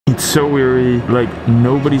It's so weary, like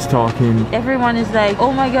nobody's talking. Everyone is like,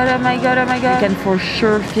 oh my god, oh my god, oh my god. You can for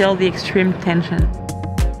sure feel the extreme tension.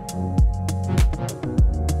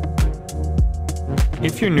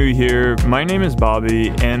 If you're new here, my name is Bobby,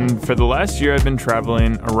 and for the last year I've been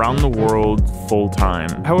traveling around the world full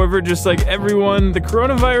time. However, just like everyone, the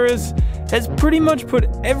coronavirus has pretty much put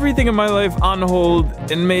everything in my life on hold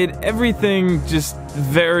and made everything just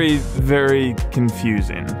very, very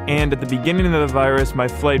confusing. And at the beginning of the virus, my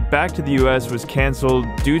flight back to the US was canceled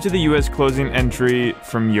due to the US closing entry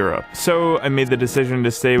from Europe. So I made the decision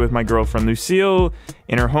to stay with my girlfriend Lucille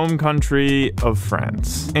in her home country of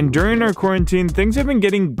France. And during our quarantine, things have been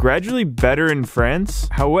getting gradually better in France.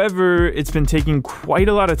 However, it's been taking quite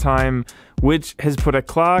a lot of time, which has put a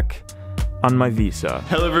clock on my visa.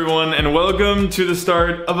 Hello everyone, and welcome to the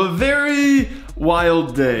start of a very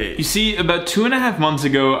wild day. You see, about 2.5 months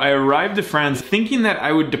ago, I arrived to France thinking that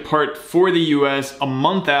I would depart for the US a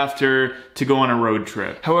month after to go on a road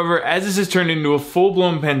trip. However, as this has turned into a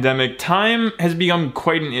full-blown pandemic, time has become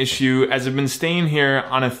quite an issue as I've been staying here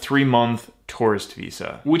on a 3-month tourist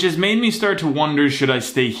visa, which has made me start to wonder, should I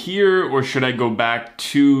stay here or should I go back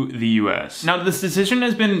to the US? Now, this decision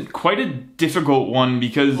has been quite a difficult one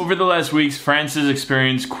because over the last weeks, France has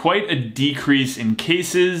experienced quite a decrease in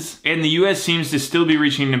cases, and the US seems to still be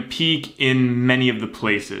reaching a peak in many of the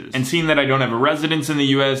places. And seeing that I don't have a residence in the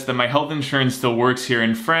US, that my health insurance still works here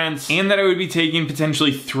in France, and that I would be taking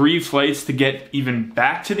potentially 3 flights to get even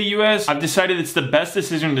back to the US, I've decided it's the best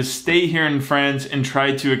decision to stay here in France and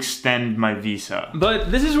try to extend my visa. But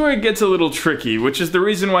this is where it gets a little tricky, which is the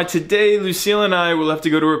reason why today Lucille and I will have to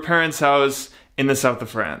go to her parents' house in the south of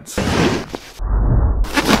France.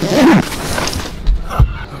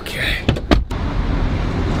 Okay.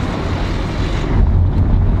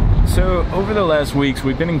 So over the last weeks,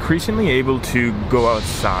 we've been increasingly able to go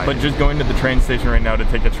outside, but just going to the train station right now to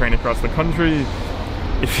take a train across the country,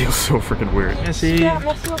 it feels so freaking weird. Merci.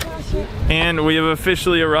 And we have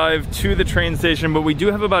officially arrived to the train station, but we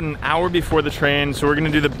do have about an hour before the train, so we're gonna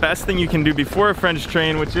do the best thing you can do before a French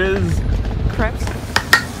train, which is Crepes.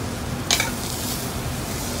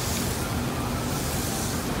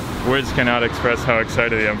 Words cannot express how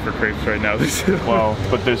excited I am for crepes right now. Wow,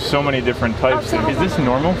 but there's so many different types. Is this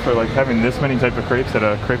normal for like having this many type of crepes at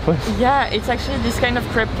a crepe place? Yeah, it's actually this kind of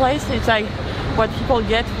crepe place. It's like what people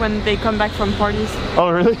get when they come back from parties.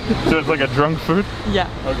 Oh really? So it's like a drunk food? Yeah.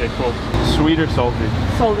 Okay, cool. Sweet or salty?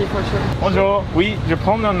 Salty for sure. Bonjour. Oui, je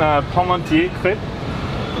prends un parmentier crêpe.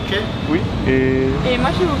 Ok. Oui. Et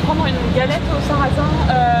moi je vais vous prendre une galette au sarrasin,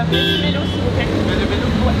 mélo s'il vous plaît. Mélo.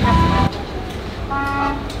 Ouais, merci.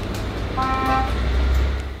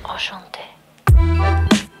 Enchanté.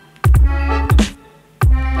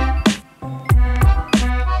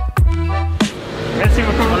 Merci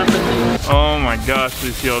beaucoup. Oh my gosh,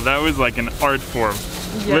 Lucille, that was like an art form.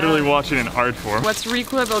 Yeah. Literally watching an art form. What's really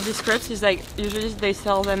cool about these crepes is like usually they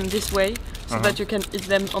sell them this way so that you can eat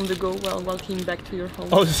them on the go while walking back to your home.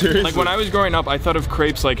 Oh, seriously? Like when I was growing up, I thought of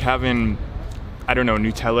crepes like having, I don't know,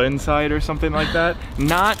 Nutella inside or something like that.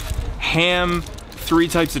 Not ham, 3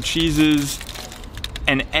 types of cheeses,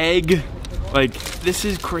 an egg. Like, this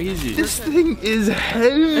is crazy. This thing is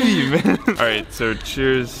heavy, man. All right, so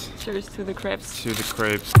cheers. Cheers to the crepes. To the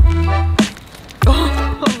crepes.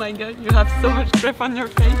 Oh my god, you have so much crepe on your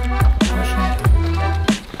face.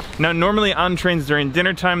 Now, normally on trains during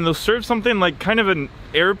dinner time, they'll serve something like kind of an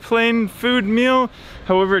airplane food meal.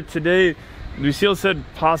 However, today, Lucille said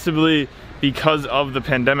possibly because of the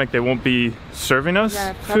pandemic, they won't be serving us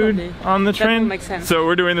food on the train. That makes sense. So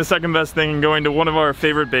we're doing the second best thing and going to one of our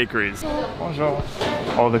favorite bakeries. Bonjour.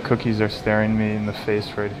 All the cookies are staring me in the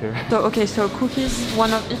face right here. So, okay, so cookies,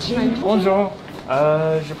 one of each maybe. Bonjour.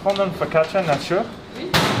 Je prends une focaccia nature.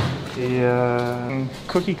 Et un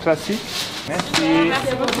cookie classique. Merci.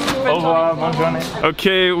 Au revoir, bonne journée.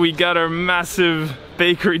 Okay, we got our massive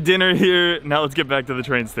bakery dinner here. Now let's get back to the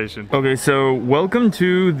train station. Okay, so welcome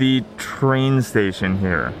to the train station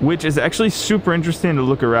here, which is actually super interesting to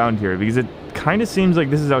look around here because it kind of seems like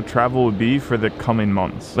this is how travel would be for the coming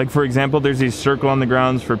months. Like for example, there's these circle on the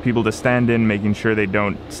grounds for people to stand in, making sure they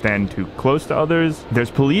don't stand too close to others. There's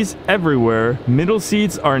police everywhere. Middle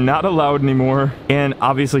seats are not allowed anymore. And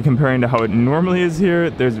obviously comparing to how it normally is here,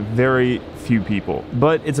 there's very few people.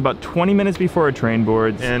 But it's about 20 minutes before our train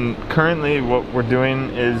boards. And currently what we're doing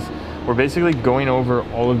is we're basically going over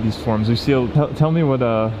all of these forms. Lucille, tell me what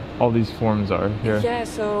all these forms are here. Yeah,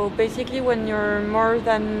 so basically when you're more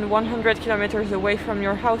than 100 kilometers away from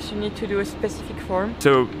your house, you need to do a specific form.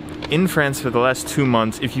 So in France for the last 2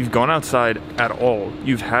 months, if you've gone outside at all,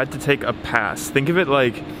 you've had to take a pass. Think of it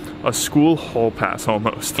like a school hall pass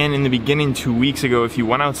almost. And in the beginning 2 weeks ago, if you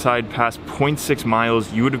went outside past 0.6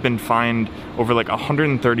 miles, you would have been fined over like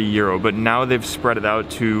 130 euro, but now they've spread it out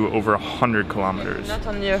to over 100 kilometers. Not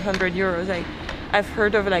only 100 euros, like I've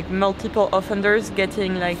heard of like multiple offenders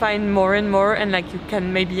getting like fined more and more, and like you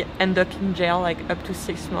can maybe end up in jail like up to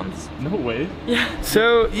 6 months. No way. Yeah.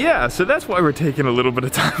 So that's why we're taking a little bit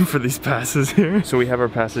of time for these passes here. So we have our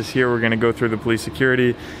passes here. We're gonna go through the police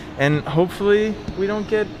security, and hopefully we don't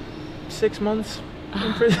get 6 months.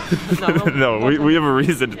 No, we have a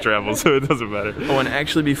reason to travel, so it doesn't matter. Oh, and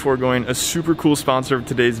actually before going, a super cool sponsor of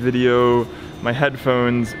today's video, my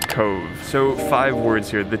headphones, Cove. So 5 words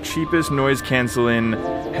here, the cheapest noise canceling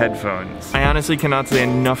headphones. I honestly cannot say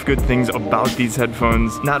enough good things about these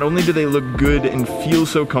headphones. Not only do they look good and feel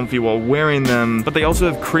so comfy while wearing them, but they also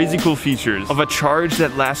have crazy cool features of a charge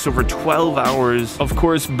that lasts over 12 hours, of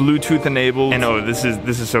course Bluetooth enabled, and oh, this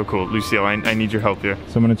is so cool. Lucille, I need your help here.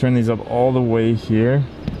 So I'm gonna turn these up all the way here,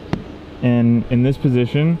 and in this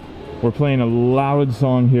position, we're playing a loud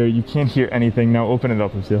song here. You can't hear anything. Now open it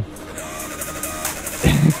up, Lucille.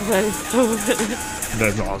 That is so good.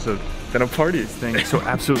 That's awesome. Then a party thing. So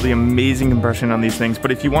absolutely amazing compression on these things.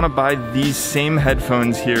 But if you want to buy these same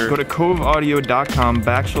headphones here, go to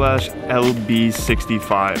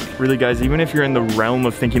coveaudio.com/LB65. Really guys, even if you're in the realm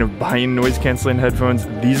of thinking of buying noise canceling headphones,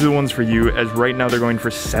 these are the ones for you, as right now they're going for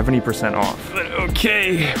 70% off. But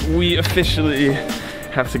okay, we officially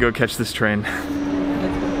have to go catch this train.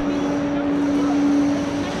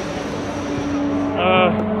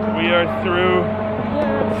 We are through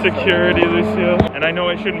security, Lucille. And I know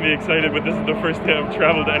I shouldn't be excited, but this is the first time I've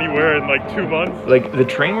traveled anywhere in like 2 months. Like, the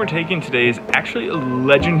train we're taking today is actually a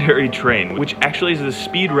legendary train, which actually is the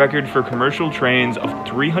speed record for commercial trains of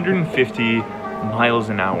 350 miles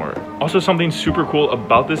an hour. Also, something super cool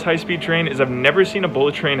about this high-speed train is I've never seen a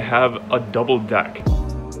bullet train have a double deck.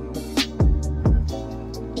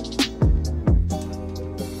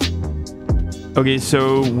 Okay,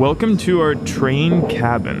 so welcome to our train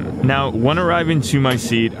cabin. Now, when arriving to my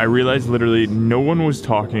seat, I realized literally no one was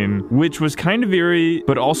talking, which was kind of eerie,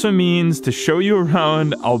 but also means to show you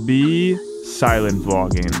around, I'll be silent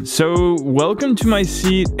vlogging. So, welcome to my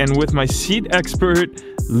seat, and with my seat expert,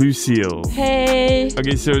 Lucille. Hey!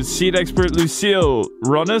 Okay, so seat expert Lucille,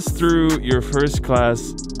 run us through your first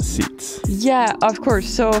class seats. Yeah, of course.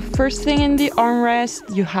 So, first thing in the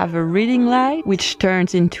armrest, you have a reading light, which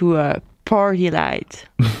turns into a party light.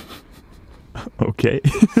 Okay.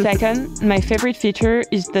 Second, my favorite feature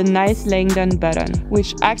is the nice laying down button,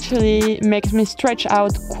 which actually makes me stretch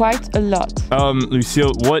out quite a lot.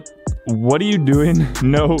 Lucille, what are you doing?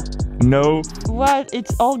 No. What?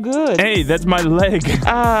 It's all good. Hey, that's my leg.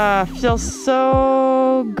 Feels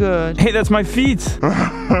so good. Hey, that's my feet.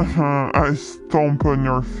 I stomp on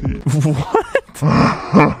your feet. What?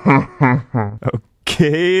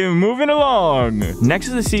 Okay, moving along. Next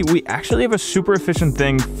to the seat, we actually have a super efficient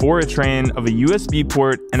thing for a train of a USB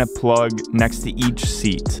port and a plug next to each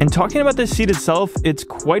seat. And talking about this seat itself, it's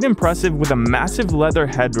quite impressive with a massive leather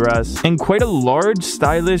headrest and quite a large,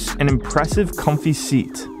 stylish, and impressive comfy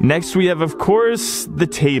seat. Next, we have, of course, the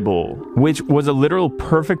table, which was a literal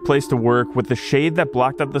perfect place to work with the shade that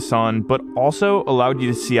blocked out the sun, but also allowed you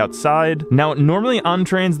to see outside. Now, normally on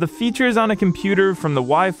trains, the features on a computer from the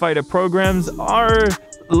Wi-Fi to programs are,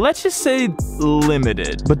 let's just say,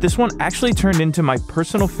 limited. But this one actually turned into my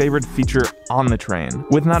personal favorite feature on the train,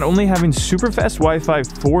 with not only having super fast Wi-Fi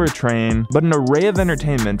for a train, but an array of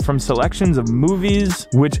entertainment from selections of movies,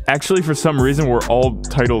 which actually for some reason were all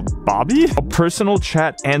titled Bobby, a personal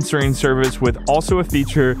chat answering service with also a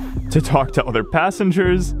feature to talk to other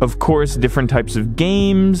passengers, of course different types of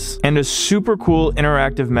games, and a super cool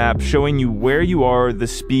interactive map showing you where you are, the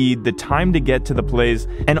speed, the time to get to the place,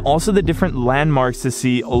 and also the different landmarks to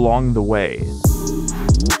see along the way.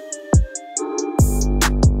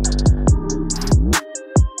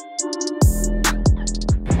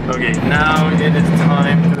 Okay, now it is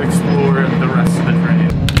time to explore the rest of the train.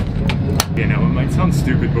 Okay, now it might sound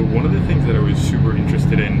stupid, but one of the things that I was super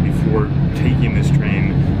interested in before taking this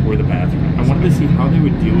train were the bathrooms. I wanted to see how they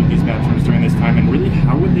would deal with these bathrooms during this time, and really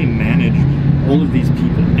how would they manage all of these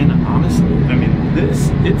people. And honestly, I mean,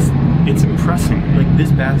 it's impressive. Like,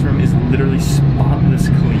 this bathroom is literally spotless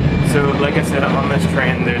clean. So like I said, on this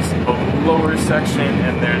train there's a lower section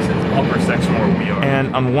and there's an upper section where we are.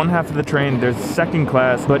 And on one half of the train there's second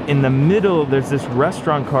class, but in the middle there's this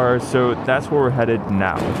restaurant car, so that's where we're headed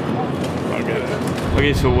now.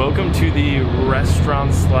 Okay, so welcome to the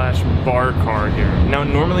restaurant/bar car here. Now,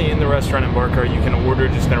 normally in the restaurant and bar car, you can order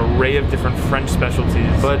just an array of different French specialties,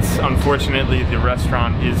 but unfortunately, the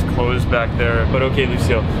restaurant is closed back there. But okay,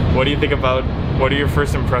 Lucille, what do you think about What are your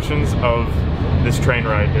first impressions of this train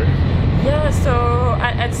ride here? Yeah, so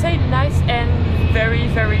I'd say nice and very,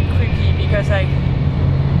 very creepy, because like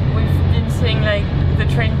we've been seeing like the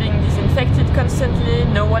train being disinfected constantly,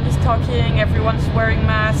 no one is talking, everyone's wearing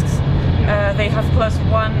masks, they have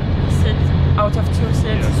 +1 seat out of 2 seats.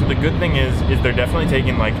 Yeah, so the good thing is they're definitely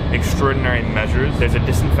taking like extraordinary measures. There's a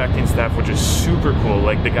disinfecting staff which is super cool.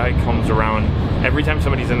 Like the guy comes around, every time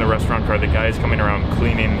somebody's in the restaurant car, the guy is coming around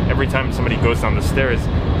cleaning. Every time somebody goes down the stairs,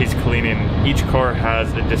 he's cleaning. Each car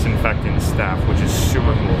has a disinfecting staff, which is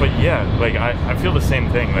super cool. But yeah, like I feel the same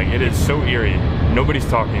thing. Like it is so eerie. Nobody's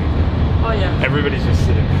talking. Oh yeah. Everybody's just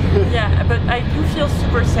sitting. Yeah, but I do feel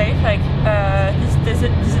super safe. Like this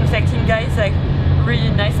disinfecting guy is like really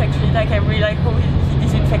nice actually. Like I really like how he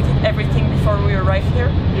disinfected everything before we arrived here.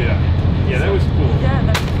 Yeah, that was cool.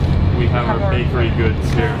 Yeah, we have our bakery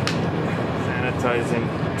goods here. Sanitizing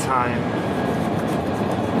time.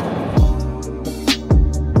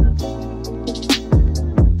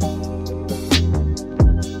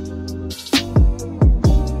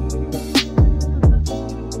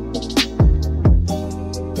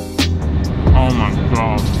 Oh my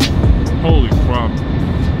god. Holy crap.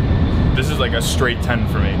 This is like a straight 10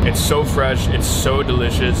 for me. It's so fresh, it's so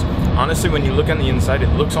delicious. Honestly, when you look on the inside, it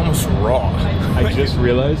looks almost raw. I just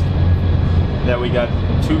realized that we got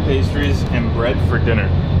 2 pastries and bread for dinner.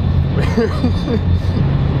 Here,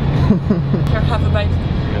 have a bite.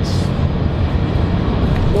 Yes.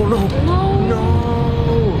 Oh no! No! No!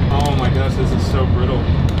 Oh my gosh, this is so brittle.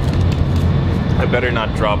 I better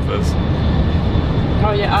not drop this.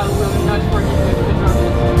 Oh yeah, I will not forgive you if you drop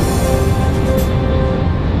it.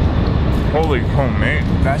 Holy homemade.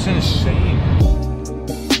 That's insane.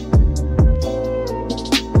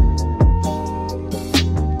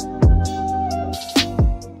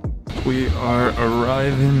 We are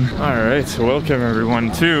arriving. Alright, so welcome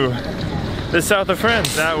everyone to the south of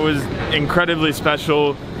France. That was incredibly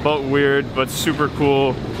special, but weird, but super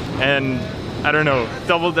cool. And I don't know,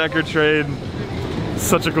 double-decker train,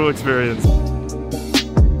 such a cool experience.